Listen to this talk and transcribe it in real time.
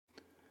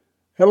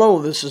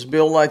Hello, this is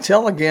Bill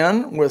Lytell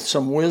again with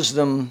some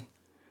wisdom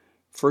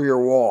for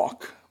your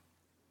walk.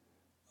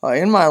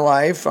 In my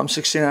life, I'm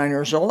 69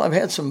 years old. I've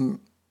had some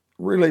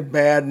really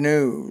bad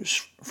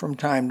news from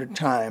time to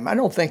time. I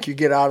don't think you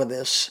get out of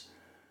this.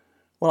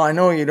 Well, I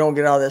know you don't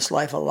get out of this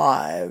life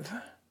alive,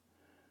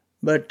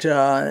 but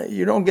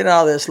you don't get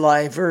out of this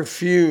life. Very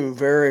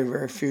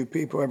few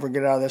people ever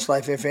get out of this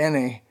life, if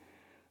any,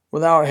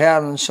 without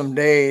having some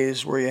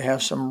days where you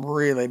have some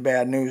really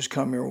bad news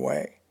come your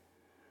way.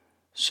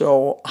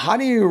 So how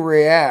do you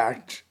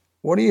react?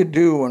 What do you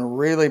do when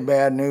really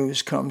bad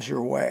news comes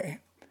your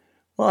way?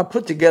 Well, I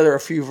put together a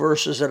few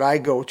verses that I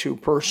go to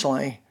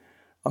personally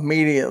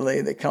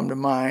immediately that come to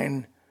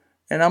mind,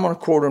 and I'm going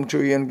to quote them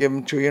to you and give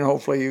them to you, and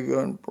hopefully you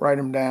can write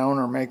them down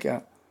or make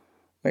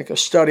a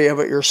study of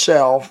it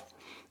yourself.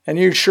 And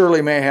you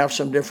surely may have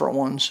some different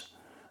ones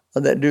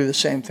that do the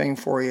same thing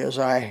for you as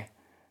I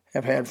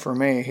have had for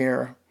me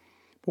here.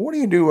 But what do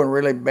you do when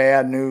really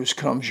bad news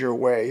comes your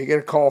way? You get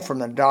a call from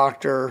the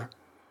doctor.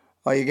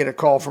 You get a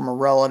call from a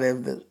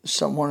relative that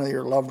one of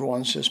your loved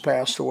ones has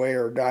passed away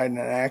or died in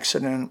an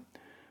accident,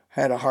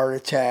 had a heart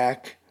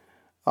attack,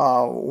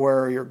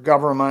 where your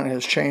government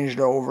has changed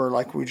over,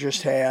 like we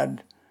just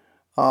had,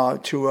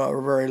 to a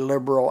very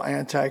liberal,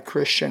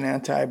 anti-Christian,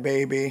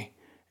 anti-baby,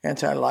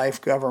 anti-life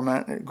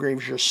government. It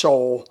grieves your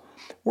soul.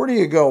 Where do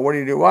you go? What do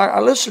you do? I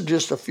listed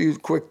just a few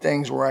quick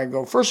things where I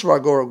go. First of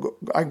all,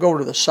 I go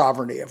to the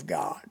sovereignty of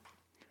God.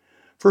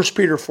 1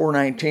 Peter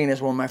 4:19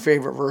 is one of my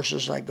favorite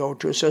verses I go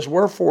to. It says,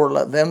 "Wherefore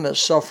let them that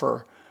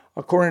suffer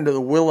according to the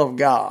will of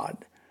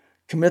God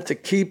commit the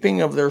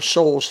keeping of their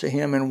souls to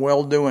him in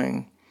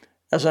well-doing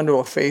as unto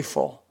a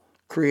faithful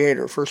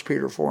Creator." 1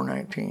 Peter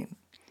 4:19.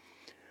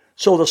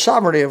 So the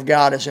sovereignty of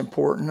God is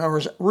important. In other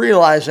words,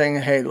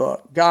 realizing, hey,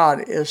 look,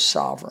 God is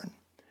sovereign.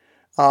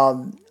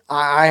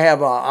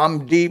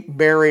 I'm deep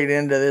buried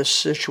into this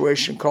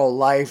situation called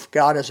life.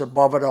 God is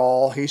above it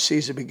all. He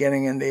sees the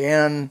beginning and the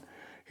end.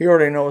 He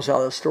already knows how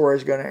the story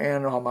is going to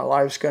end, how my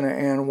life's going to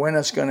end, when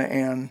it's going to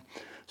end.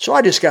 So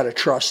I just got to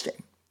trust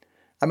him.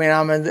 I mean,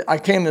 I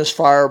came this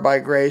far by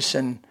grace,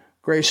 and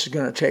grace is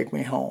going to take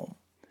me home.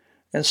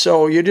 And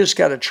so you just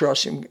got to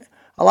trust him.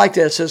 I like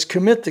that. It says,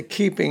 commit the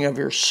keeping of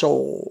your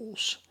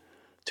souls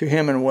to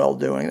him in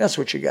well-doing. That's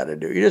what you got to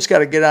do. You just got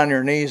to get on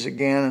your knees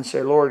again and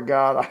say, Lord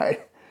God,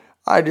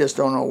 I just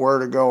don't know where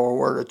to go or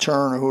where to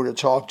turn or who to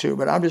talk to,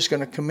 but I'm just going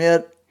to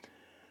commit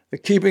the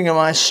keeping of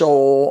my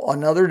soul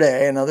another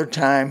day, another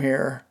time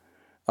here,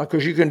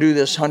 because you can do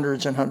this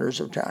hundreds and hundreds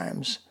of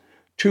times,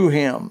 to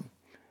him.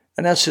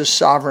 And that's his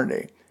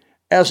sovereignty.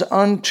 As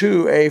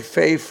unto a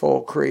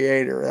faithful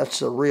Creator. That's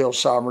the real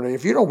sovereignty.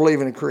 If you don't believe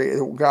in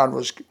God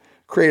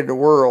created the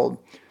world,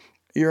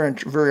 you're in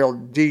real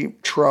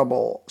deep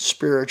trouble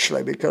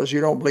spiritually because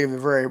you don't believe the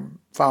very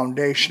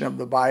foundation of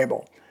the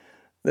Bible.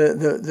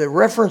 The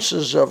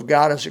references of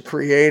God as a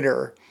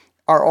creator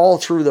are all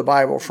through the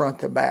Bible front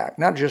to back,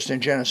 not just in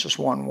Genesis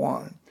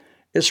 1:1.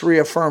 It's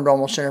reaffirmed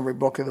almost in every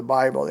book of the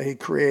Bible that he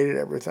created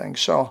everything.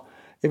 So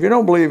if you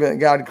don't believe that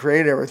God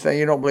created everything,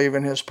 you don't believe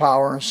in his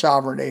power and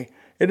sovereignty.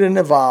 It didn't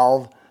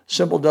evolve.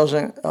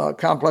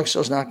 Complex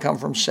does not come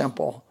from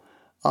simple.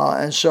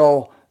 And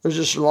so there's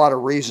just a lot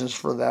of reasons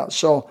for that.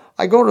 So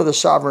I go to the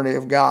sovereignty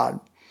of God.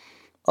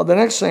 The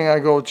next thing I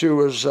go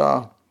to is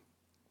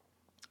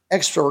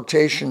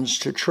exhortations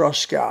to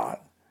trust God.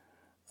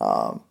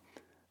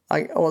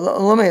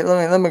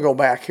 Let me go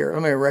back here.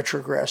 Let me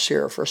retrogress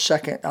here for a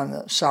second on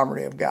the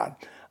sovereignty of God.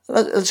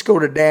 Let's go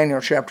to Daniel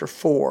chapter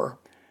 4.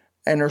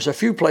 And there's a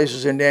few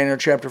places in Daniel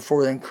chapter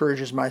 4 that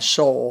encourages my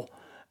soul.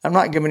 I'm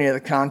not giving you the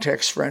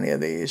context for any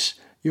of these.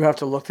 You have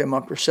to look them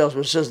up yourselves.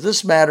 But it says,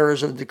 this matter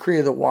is of the decree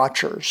of the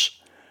watchers,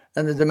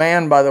 and the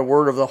demand by the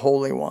word of the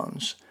holy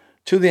ones,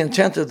 to the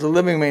intent that the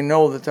living may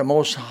know that the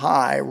Most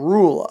High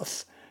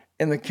ruleth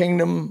in the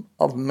kingdom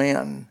of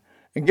men,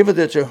 and giveth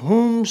it to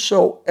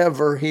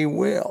whomsoever he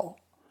will,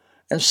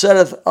 and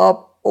setteth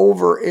up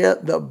over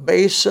it the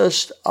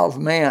basest of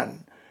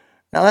men.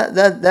 Now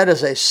that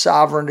is a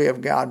sovereignty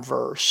of God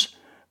verse.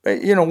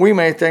 But, we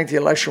may think the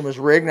election was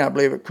rigged, and I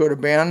believe it could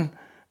have been,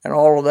 and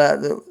all of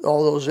that,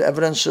 all those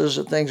evidences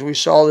of things we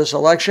saw this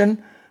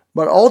election.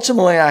 But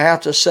ultimately, I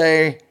have to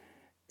say,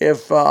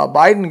 if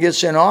Biden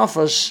gets in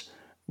office,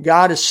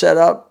 God has set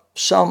up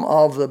some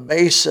of the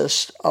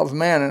basest of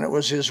men, and it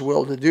was his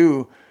will to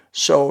do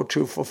so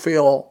to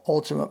fulfill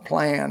ultimate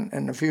plan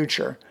in the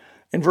future.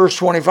 In verse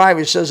 25,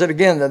 he says it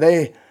again, that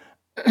they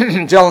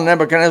tell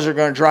Nebuchadnezzar,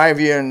 going to drive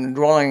you in the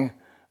dwelling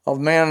of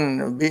men,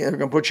 and they're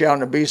going to put you out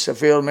in the beasts of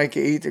the field, make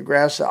you eat the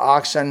grass of the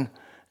oxen,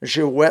 and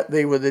she'll wet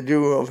thee with the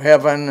dew of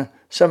heaven.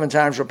 7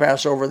 times will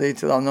pass over thee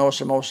till thou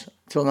knowest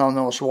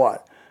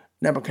what?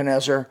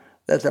 Nebuchadnezzar,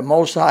 that the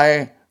Most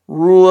High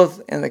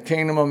ruleth in the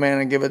kingdom of man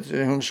and giveth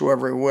to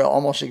whomsoever he will,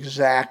 almost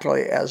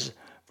exactly as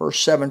verse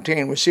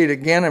 17. We see it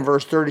again in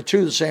verse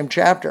 32, the same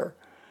chapter.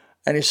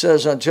 And he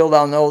says, until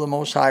thou know the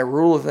Most High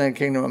ruleth in the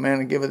kingdom of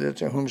man and giveth it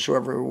to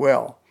whomsoever he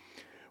will.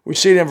 We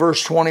see it in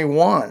verse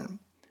 21.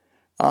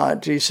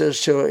 He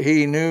says, till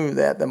he knew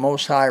that the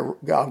Most High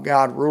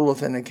God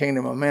ruleth in the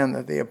kingdom of men,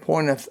 that he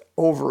appointeth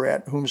over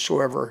it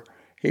whomsoever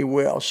he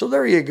will. So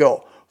there you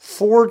go.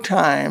 4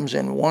 times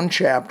in one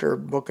chapter,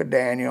 book of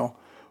Daniel,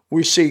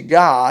 we see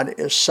God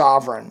is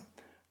sovereign.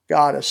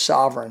 God is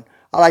sovereign.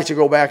 I like to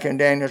go back in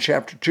Daniel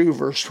chapter 2,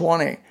 verse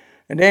 20.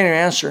 And Daniel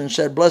answered and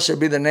said, Blessed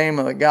be the name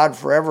of the God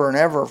forever and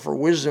ever, for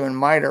wisdom and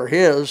might are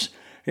his.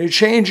 And he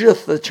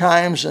changeth the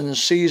times and the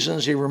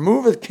seasons. He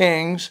removeth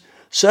kings,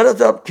 setteth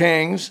up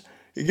kings.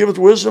 He giveth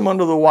wisdom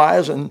unto the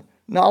wise, and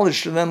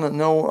knowledge to them that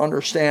know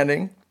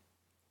understanding.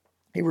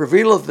 He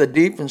revealeth the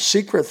deep and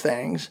secret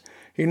things.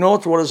 He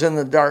knoweth what is in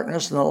the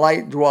darkness, and the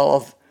light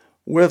dwelleth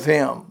with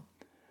him.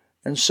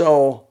 And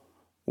so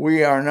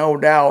we are no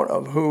doubt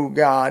of who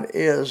God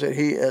is, that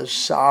he is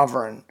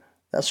sovereign.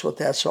 That's what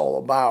that's all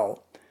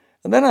about.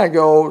 And then I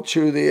go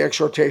to the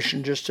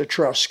exhortation just to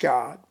trust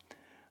God.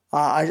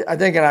 I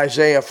think in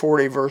Isaiah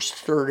 40, verse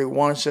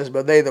 31, it says,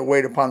 But they that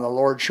wait upon the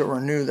Lord shall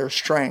renew their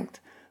strength.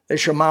 They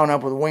shall mount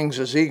up with wings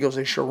as eagles.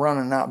 They shall run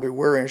and not be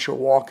weary, and shall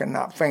walk and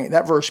not faint.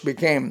 That verse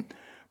became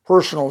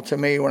personal to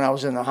me when I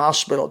was in the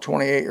hospital at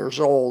 28 years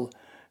old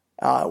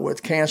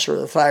with cancer of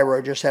the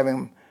thyroid, just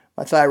having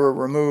my thyroid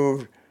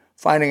removed,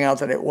 finding out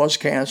that it was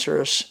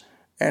cancerous.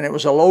 And it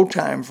was a low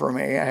time for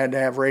me. I had to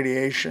have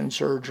radiation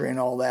surgery and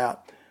all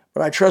that.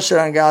 But I trusted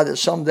on God that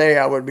someday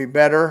I would be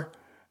better,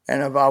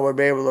 and if I would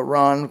be able to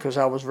run, because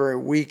I was very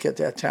weak at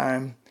that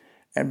time,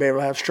 and be able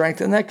to have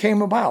strength. And that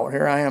came about.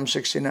 Here I am,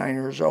 69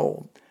 years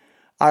old.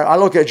 I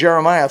look at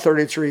Jeremiah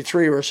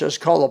 33:3, where it says,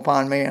 Call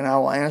upon me, and I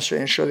will answer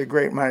and show thee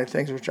great and mighty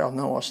things which thou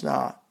knowest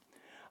not.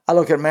 I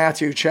look at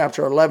Matthew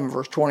chapter 11,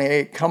 verse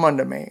 28, Come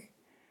unto me,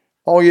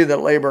 all ye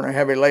that labor and are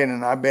heavy laden,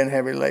 and I've been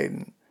heavy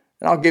laden,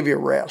 and I'll give you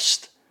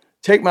rest.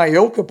 Take my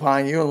yoke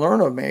upon you and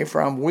learn of me,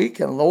 for I'm weak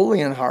and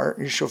lowly in heart,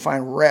 and you shall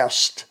find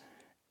rest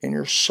in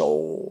your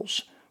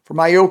souls. For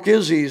my yoke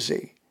is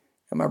easy,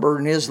 and my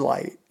burden is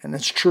light, and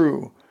it's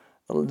true.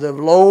 The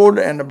load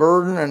and the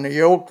burden and the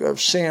yoke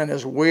of sin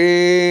is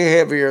way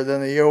heavier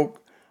than the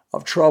yoke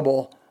of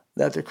trouble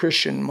that the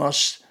Christian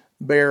must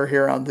bear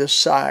here on this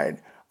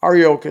side. Our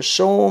yoke is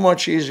so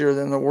much easier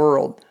than the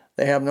world.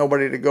 They have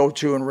nobody to go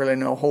to and really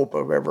no hope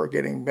of ever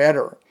getting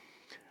better.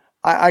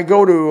 I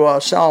go to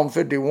Psalm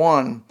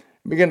 51 and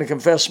begin to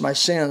confess my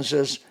sins. It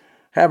says,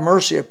 Have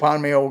mercy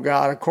upon me, O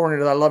God, according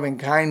to thy loving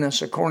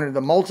kindness, according to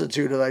the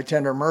multitude of thy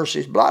tender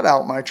mercies. Blot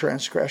out my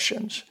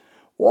transgressions.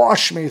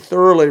 Wash me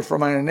thoroughly from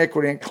my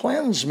iniquity and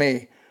cleanse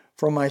me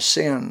from my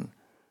sin.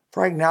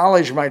 For I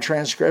acknowledge my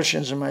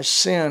transgressions, and my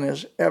sin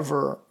is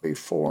ever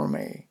before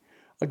me.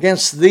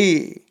 Against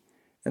thee,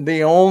 and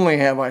thee only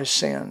have I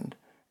sinned,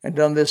 and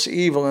done this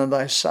evil in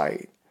thy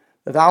sight,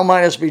 that thou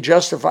mightest be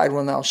justified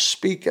when thou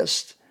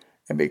speakest,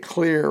 and be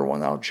clear when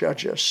thou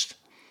judgest.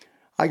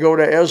 I go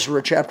to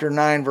Ezra chapter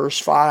 9, verse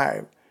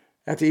 5.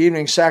 At the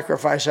evening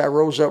sacrifice I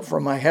rose up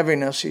from my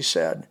heaviness, he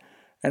said,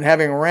 and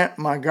having rent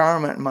my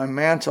garment and my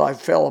mantle, I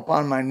fell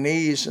upon my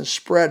knees and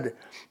spread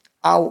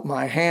out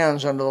my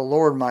hands unto the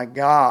Lord my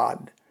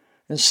God,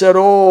 and said,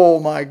 O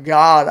my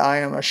God, I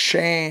am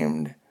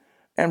ashamed,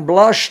 and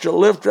blushed to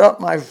lift up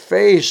my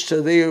face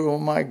to thee, O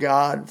my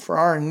God, for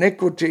our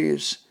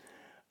iniquities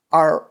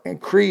are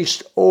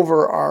increased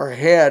over our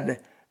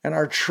head, and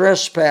our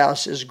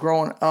trespass is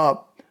grown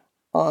up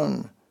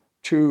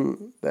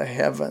unto the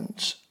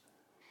heavens.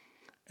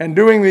 And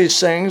doing these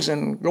things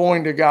and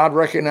going to God,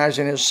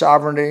 recognizing his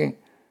sovereignty,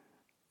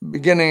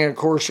 beginning, of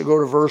course, to go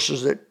to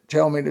verses that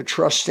tell me to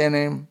trust in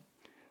him,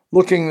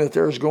 looking that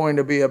there's going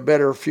to be a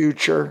better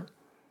future.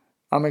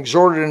 I'm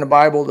exhorted in the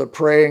Bible to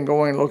pray and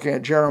going, looking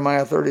at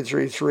Jeremiah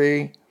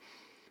 33:3.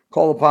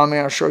 Call upon me,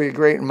 I'll show you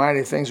great and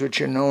mighty things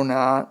which you know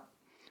not.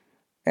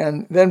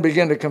 And then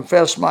begin to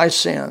confess my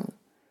sin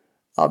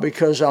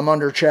because I'm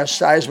under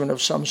chastisement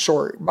of some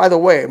sort. By the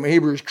way, in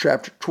Hebrews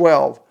chapter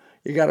 12,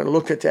 you got to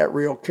look at that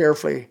real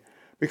carefully,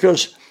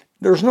 because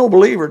there's no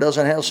believer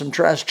doesn't have some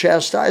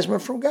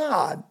chastisement from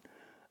God.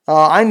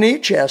 I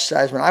need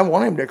chastisement. I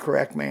want him to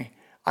correct me.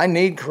 I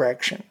need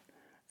correction.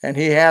 And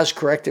he has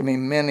corrected me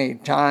many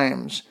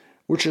times,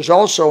 which is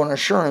also an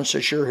assurance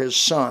that you're his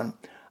son.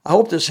 I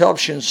hope this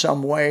helps you in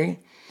some way.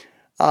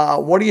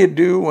 What do you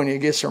do when you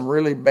get some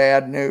really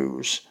bad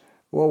news?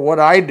 Well, what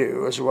I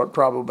do is what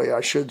probably I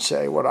should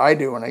say. What I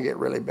do when I get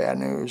really bad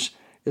news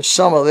is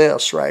some of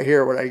this right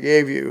here, what I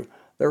gave you.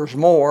 There's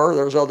more.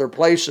 There's other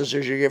places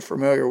as you get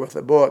familiar with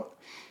the book.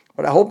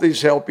 But I hope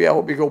these help you. I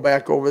hope you go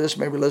back over this,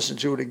 maybe listen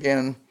to it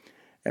again,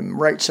 and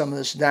write some of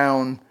this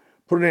down.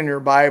 Put it in your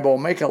Bible.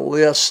 Make a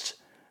list.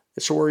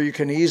 It's where you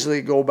can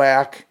easily go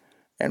back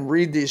and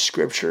read these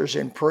scriptures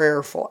in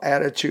prayerful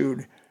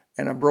attitude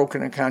and a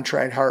broken and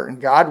contrite heart.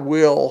 And God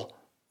will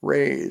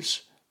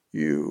raise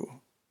you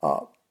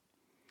up.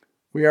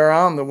 We are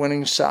on the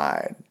winning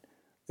side.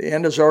 The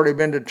end has already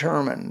been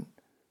determined.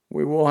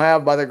 We will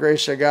have, by the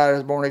grace of God,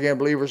 as born-again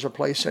believers, a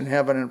place in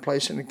heaven and a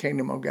place in the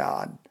kingdom of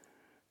God.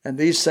 And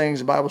these things,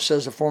 the Bible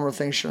says, the former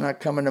things shall not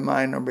come into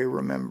mind nor be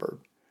remembered.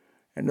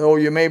 And though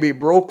you may be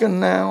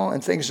broken now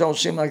and things don't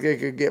seem like they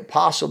could get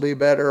possibly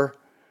better,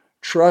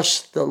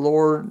 Trust the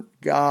Lord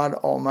God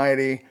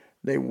Almighty.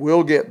 They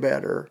will get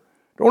better.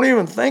 Don't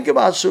even think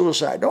about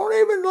suicide. Don't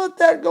even let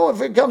that go.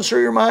 If it comes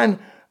through your mind,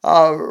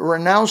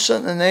 renounce it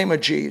in the name of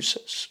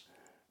Jesus,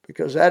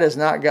 because that is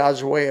not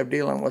God's way of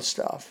dealing with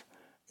stuff.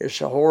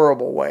 It's a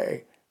horrible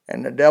way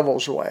and the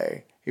devil's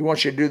way. He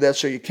wants you to do that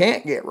so you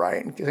can't get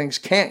right and things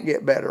can't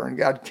get better and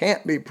God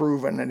can't be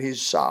proven that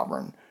he's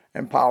sovereign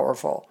and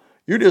powerful.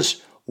 You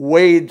just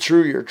wade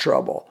through your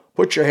trouble.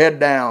 Put your head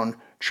down.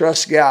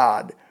 Trust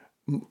God.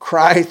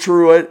 Cry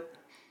through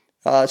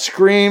it.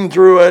 Scream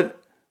through it.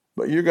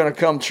 But you're going to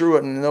come through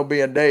it, and there'll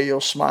be a day you'll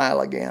smile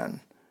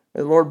again.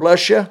 May the Lord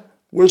bless you.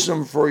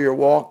 Wisdom for your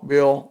walk,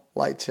 Bill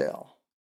Lytell.